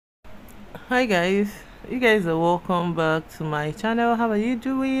Hi guys, you guys are welcome back to my channel. How are you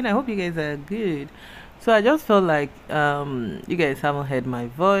doing? I hope you guys are good. So I just felt like you guys haven't heard my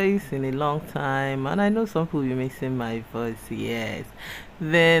voice in a long time, and I know some people will be missing my voice. Yes.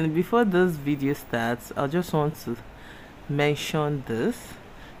 Then before this video starts, I just want to mention this,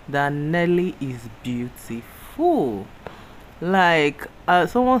 that Nelly is beautiful. Like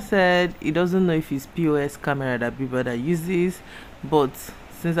someone said, he doesn't know if it's POS camera that people that uses, but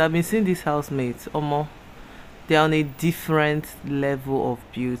since I've been seeing these housemates, they're on a different level of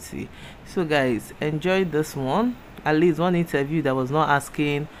beauty. So guys, enjoy this one. At least one interview that was not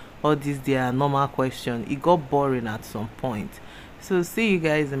asking all these their normal question. It got boring at some point. So see you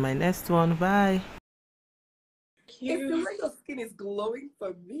guys in my next one. Bye. It feels like your skin is glowing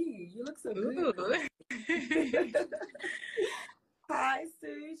for me. You look so good. Hi,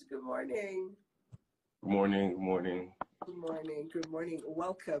 Sooj. Good morning. Good morning. Good morning. Good morning. Good morning.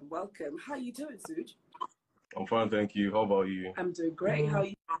 Welcome. Welcome. How you doing, Sooj? I'm fine, thank you. How about you? I'm doing great. How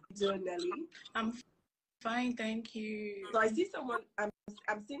you doing, Nelly? I'm fine, thank you. So I see someone. I'm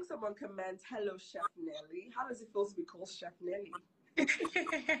seeing someone comment, "Hello, Chef Nelly." How does it feel to be called Chef Nelly?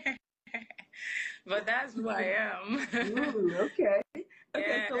 But that's who I am. Okay. Okay,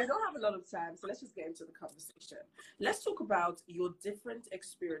 Yeah. so we don't have a lot of time, so let's just get into the conversation. Let's talk about your different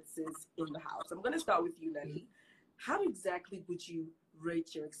experiences in the house. I'm going to start with you, Nelly. How exactly would you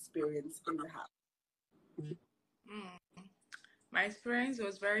rate your experience in the house? My experience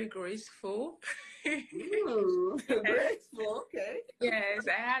was very graceful. Graceful, okay. Yes,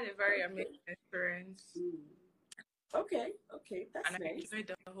 I had a very amazing experience. Okay, that's and nice. I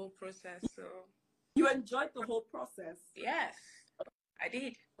enjoyed the whole process. So you enjoyed the whole process? Yes, I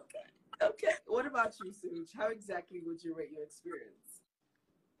did. Okay. What about you, Sooj? How exactly would you rate your experience?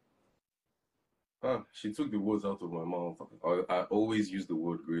 She took the words out of my mouth. I always use the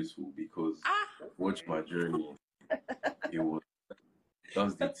word graceful because watch my journey.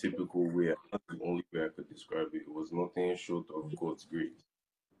 That's the typical way. That's the only way I could describe it. It was nothing short of God's grace.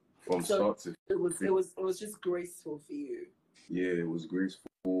 From start to it was just graceful for you. Yeah, it was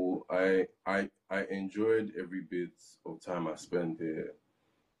graceful. I enjoyed every bit of time I spent there.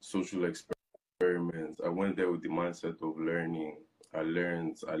 Social experiments. I went there with the mindset of learning. I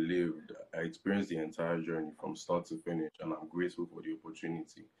learned, I lived, I experienced the entire journey from start to finish, and I'm grateful for the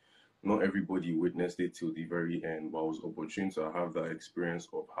opportunity. Not everybody witnessed it till the very end, but I was opportune to have that experience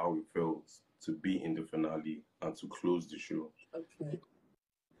of how it felt to be in the finale and to close the show. Okay.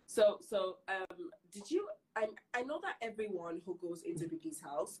 So did you? I know that everyone who goes into Biggie's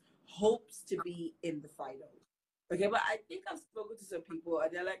house hopes to be in the final. Okay, but I think I've spoken to some people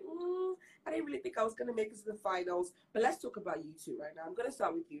and they're like, I didn't really think I was gonna make it to the finals. But let's talk about you two right now. I'm gonna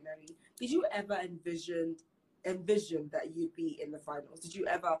start with you, Nelly. Did you ever envision that you'd be in the finals? Did you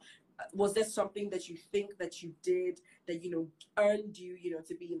ever? Was there something that you think that you did that earned you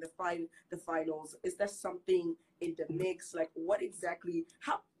to be in the finals? Is there something in the mix? Like what exactly?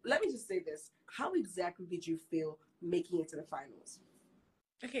 How? Let me just say this. How exactly did you feel making it to the finals?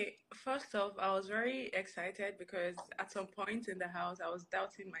 Okay, first off, I was very excited because at some point in the house, I was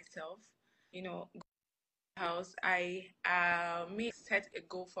doubting myself. House, I set a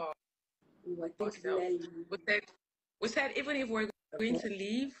goal for Ooh, I think ourselves. We said even if we're going to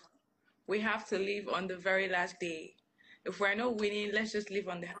leave, we have to leave on the very last day. If we're not winning, let's just leave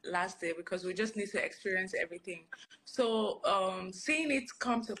on the last day because we just need to experience everything. So seeing it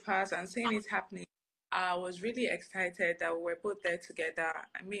come to pass and seeing it happening, I was really excited that we were both there together.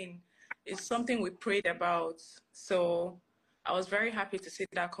 I mean, it's something we prayed about. So I was very happy to see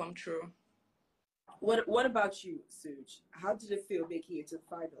that come true. What about you, Sooj? How did it feel making it to the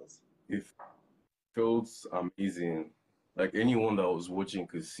finals? It felt amazing. Like anyone that was watching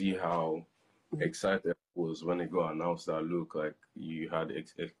could see how excited I was when it got announced that look, like you had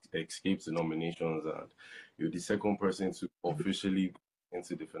escaped the nominations and you're the second person to officially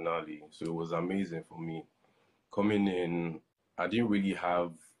into the finale. So it was amazing for me. Coming in, I didn't really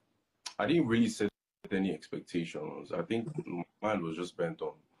set any expectations. I think my mind was just bent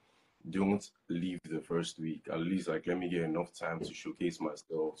on don't leave the first week. At least like let me get enough time to showcase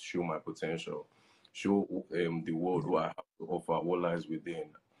myself, show my potential, show the world what I have to offer, what lies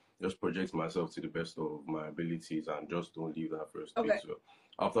within. Just project myself to the best of my abilities and just don't leave that first week. So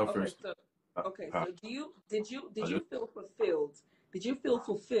after first so did you feel fulfilled? Did you feel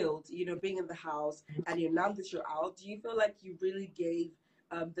fulfilled, being in the house and now that you're out, do you feel like you really gave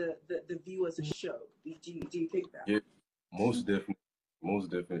the viewers a show? Do you think that? Yeah, most definitely.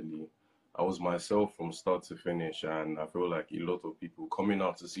 Most definitely. I was myself from start to finish, and I feel like a lot of people coming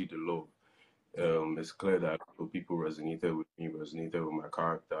out to see the love. It's clear that people resonated with me, resonated with my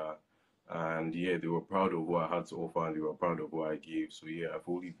character, And yeah, they were proud of what I had to offer and they were proud of what I gave. So yeah, I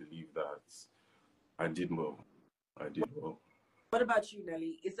fully believe that I did well. I did well. What about you,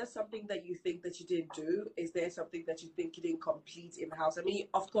 Nelly? Is there something that you think that you didn't do? Is there something that you think you didn't complete in the house? I mean,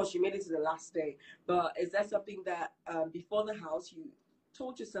 of course, you made it to the last day, but is there something that before the house you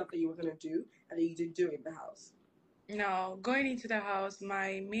told yourself that you were going to do and that you didn't do in the house? No, going into the house,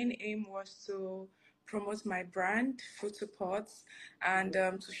 my main aim was to promote my brand, Food Supports, and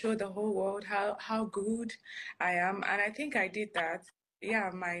to show the whole world how good I am. And I think I did that. Yeah,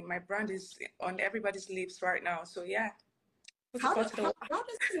 my brand is on everybody's lips right now. So yeah, Food How, do, Supports to the how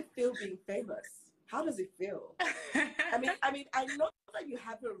does it feel being famous? How does it feel? world. I know that you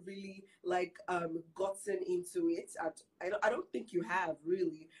haven't really like gotten into it. I don't think you have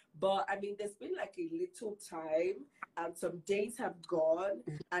really, but I mean, there's been like a little time, and some days have gone,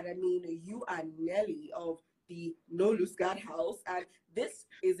 and I mean, you are Nelly of the No Lose God house, and this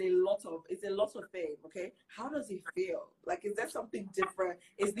is a lot of fame. Okay, how does it feel? Like, is there something different?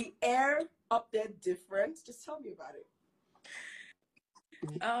 Is the air up there different? Just tell me about it.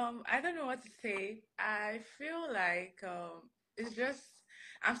 I don't know what to say. I feel like it's just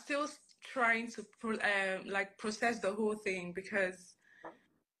I'm still trying to like process the whole thing because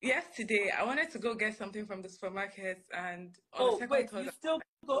yesterday I wanted to go get something from the supermarket and on the Oh, second wait, thought you still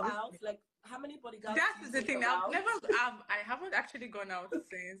go I out? Like, how many bodyguards do you that's the take thing. around? I haven't actually gone out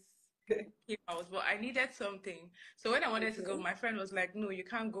since came out, but I needed something. So when I wanted to go, Okay. my friend was like, "No, you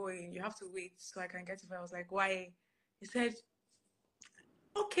can't go in. You have to wait so I can get it." I was like, "Why?" He said,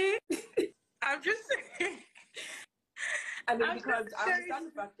 "Okay." I'm just I mean, I'm just because I sharing. understand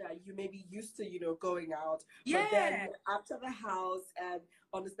the fact that you may be used to, going out, but then Yeah. after the house and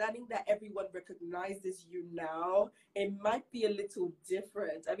understanding that everyone recognizes you now, it might be a little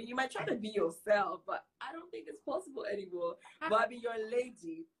different. I mean, you might try to be yourself, but I don't think it's possible anymore. But I mean, you're a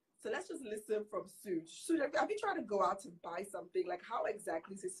lady. So let's just listen from Sooj. Sooj, have you tried to go out to buy something? Like, how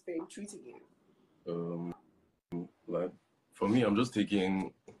exactly is his fame treating you? Um, like for me, I'm just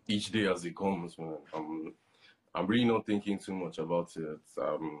taking each day as it comes, man. I'm really not thinking too much about it.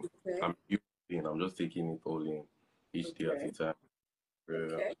 Okay. I'm just taking it all in each day at a Okay. time. Yeah.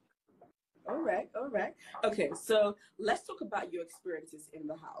 Okay. All right, all right. Okay, so let's talk about your experiences in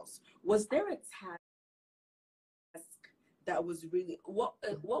the house. Was there a task that was really what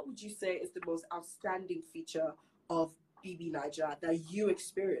would you say is the most outstanding feature of BB Niger that you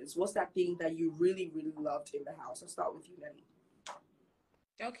experienced? What's that thing that you really, really loved in the house? I'll start with you, Nelly.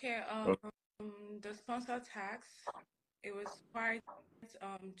 Okay. Okay. The sponsor tax, it was quite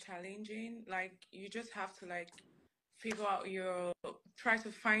challenging. Like you just have to like figure out your try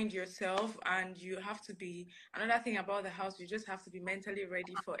to find yourself, and you have to be another thing about the house, you just have to be mentally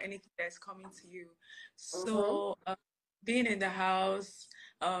ready for anything that's coming to you. Mm-hmm. So being in the house,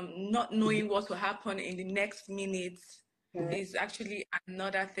 not knowing what will happen in the next minute Okay. is actually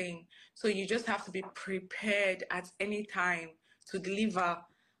another thing. So you just have to be prepared at any time to deliver.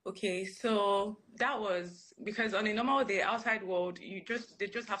 Okay, so that was because on a normal day outside world, they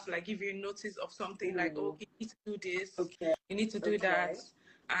just have to like give you a notice of something like, Ooh. okay, you need to do this, Okay. you need to do that, Okay.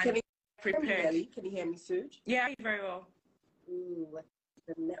 Can and you hear me, prepared. Nelly? Can you hear me, Suj? Yeah, very well. Ooh,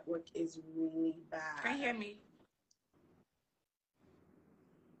 the network is really Can you bad. hear me?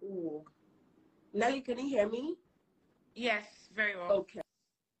 Ooh. Nelly, can you hear me? Yes, very well. Okay.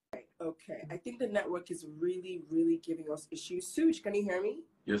 Okay. I think the network is really, really giving us issues. Suj, can you hear me?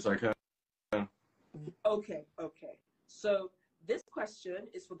 Yes, I can. Okay, okay. So this question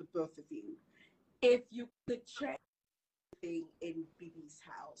is for the both of you. If you could change anything in BB's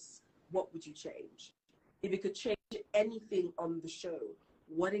house, what would you change? If you could change anything on the show,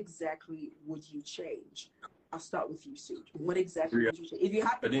 what exactly would you change? I'll start with you, Suj. What exactly Yeah, would you change? If you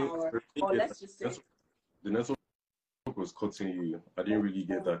had I the didn't power, really or get let's that. just say, The network was cutting you. I didn't really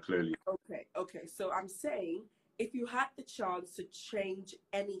get that clearly. okay, okay. So I'm saying if you had the chance to change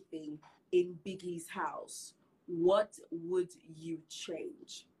anything in Biggie's house, what would you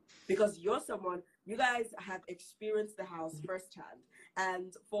change? Because you're someone, you guys have experienced the house firsthand.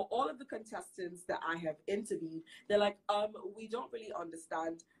 And for all of the contestants that I have interviewed, they're like, we don't really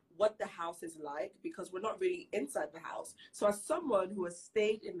understand what the house is like because we're not really inside the house. So as someone who has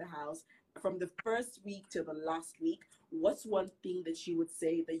stayed in the house from the first week to the last week, what's one thing that you would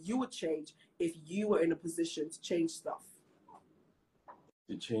say that you would change if you were in a position to change stuff?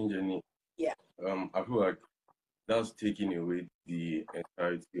 To change any, Yeah. I feel like that's taking away the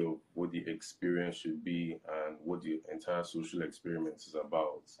entirety of what the experience should be and what the entire social experiment is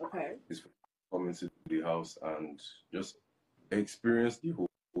about. Okay. Is for come into the house and just experience the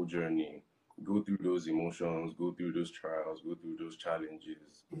whole journey, go through those emotions, go through those trials, go through those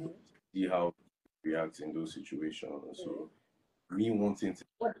challenges, see how he reacts in those situations. So me wanting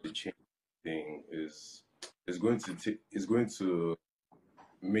to change thing is going to is going to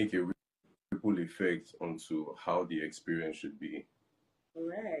make a ripple effect onto how the experience should be. All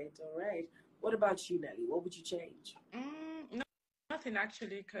right, all right. What about you, Nelly? What would you change? No, nothing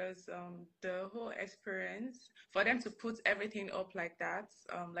actually, because the whole experience for them to put everything up like that,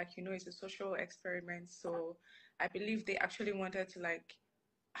 like it's a social experiment. So I believe they actually wanted to like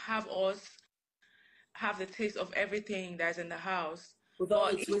have us have the taste of everything that's in the house. With all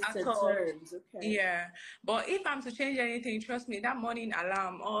But the if twists at and all, turns, okay. yeah. But if I'm to change anything, trust me, that morning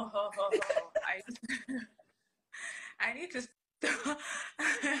alarm, I need to stop.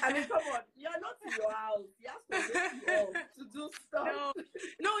 I mean, come on, you're not in your house. You have to wake you up to do stuff. No,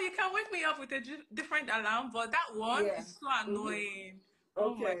 no, you can wake me up with a different alarm, but that one Yeah. is so annoying.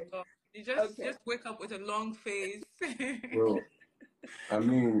 Oh my Okay. God. You just Okay. wake up with a long face. Well, I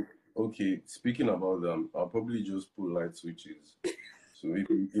mean, okay, speaking about them, I'll probably just put light switches. So if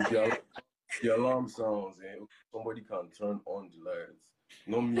the alarm sounds and somebody can turn on the lights,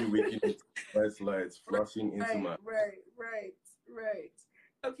 not me waking up to lights flashing into Right, my. right.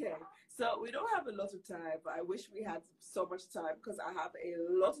 Okay, so we don't have a lot of time, but I wish we had so much time because I have a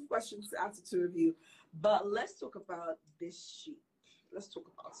lot of questions to ask the two of you. But let's talk about this sheep. Let's talk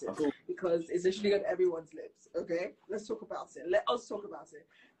about I it thought, because it's literally on everyone's lips. Okay, let's talk about it. Let us talk about it.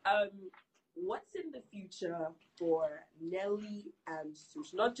 What's in the future for Nelly and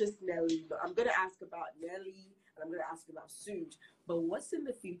Sooj? Not just Nelly, but I'm gonna ask about Nelly and I'm gonna ask about Sooj. But what's in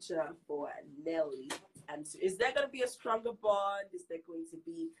the future for Nelly and Sooj? Is there gonna be a stronger bond? Is there going to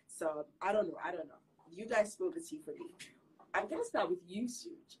be some? I don't know. You guys spill the tea for me. I'm gonna start with you,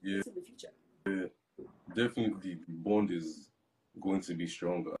 Sooj. yeah, What's in the future? definitely the bond is going to be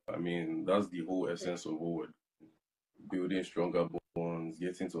stronger. I mean, that's the whole essence of what we're building stronger bonds,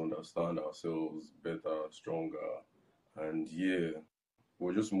 getting to understand ourselves better, stronger. And yeah,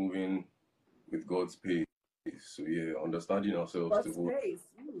 we're just moving with God's pace. So yeah, understanding ourselves to What's hold. pace?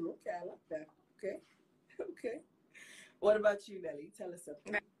 Okay, I like that. Okay, okay. What about you, Nelly? Tell us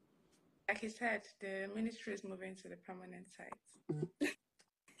something. Like you said, the ministry is moving to the permanent site.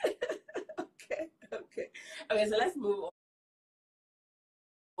 Okay, so let's move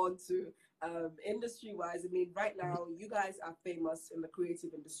on to industry wise. I mean, right now, you guys are famous in the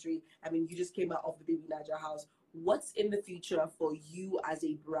creative industry. I mean, you just came out of the Baby Niger house. What's in the future for you as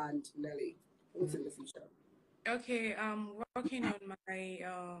a brand, Nelly? What's in the future? Okay, I'm working on my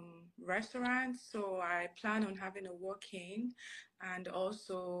restaurant, so I plan on having a walk-in and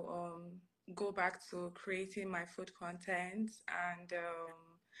also go back to creating my food content. And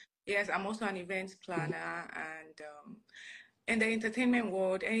yes, I'm also an event planner and in the entertainment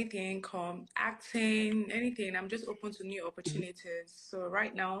world, anything come acting, anything, I'm just open to new opportunities. So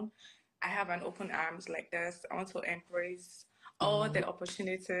right now, I have an open arms like this. I want to embrace all the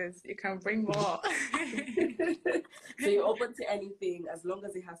opportunities. You can bring more. So you're open to anything as long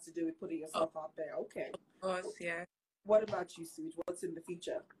as it has to do with putting Of yourself out there. Okay. course, yeah. What about you, Suj? What's in the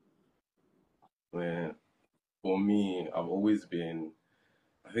future? Man, for me, I've always been.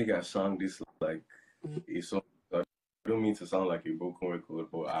 I think I sang this like a song. I don't mean to sound like a broken record,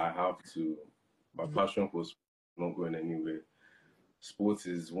 but I have to. My passion for sports is not going anywhere. Sports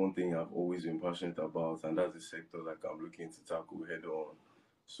is one thing I've always been passionate about, and that's the sector like I'm looking to tackle head on.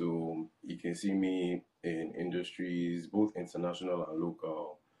 So you can see me in industries, both international and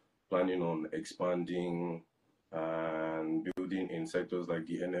local, planning on expanding and building in sectors like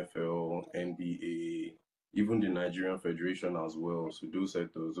the NFL, NBA, even the Nigerian Federation as well. So those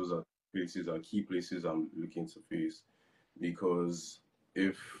sectors, those are places, are key places I'm looking to face. Because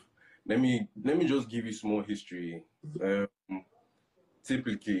if let me just give you small history. Um,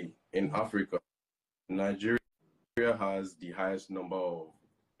 Typically in Africa, Nigeria has the highest number of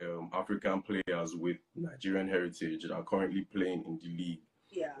African players with Nigerian heritage that are currently playing in the league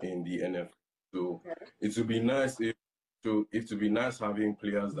Yeah. in the NFL. So Okay. it would be nice it would be nice having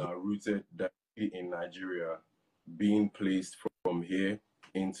players that are rooted directly in Nigeria being placed from here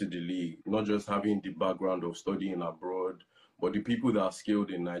into the league, not just having the background of studying abroad, but the people that are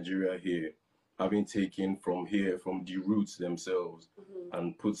skilled in Nigeria here, having taken from here, from the roots themselves,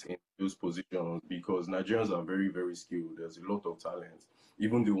 and put in those positions because Nigerians are very, very skilled. There's a lot of talent.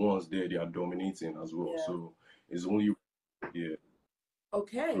 Even the ones there, they are dominating as well. Yeah. So it's only yeah.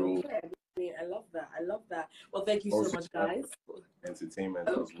 Okay. Grow I mean, I love that. Well, thank you so also much, guys. entertainment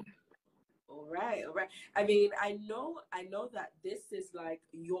Oh, as well. All right, all right. I mean, I know that this is like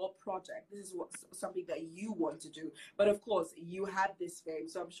your project. This is what something that you want to do. But of course, you had this fame,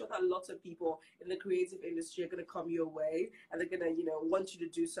 so I'm sure that lots of people in the creative industry are going to come your way and they're going to, want you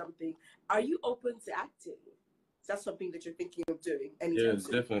to do something. Are you open to acting? Is that something that you're thinking of doing anytime Yes,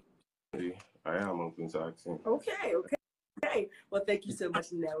 soon? definitely. I am open to acting. Okay, okay. Okay. Well, thank you so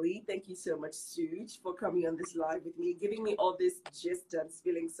much, Nelly. Thank you so much, Sooj, for coming on this live with me, giving me all this gist and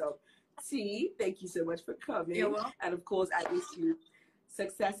spilling some tea. Thank you so much for You're coming. welcome. And of course, I wish you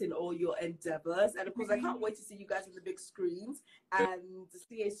success in all your endeavors. And of course, I can't wait to see you guys on the big screens and to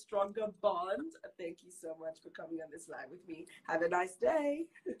see a stronger bond. Thank you so much for coming on this live with me. Have a nice day.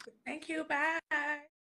 Thank you. Bye.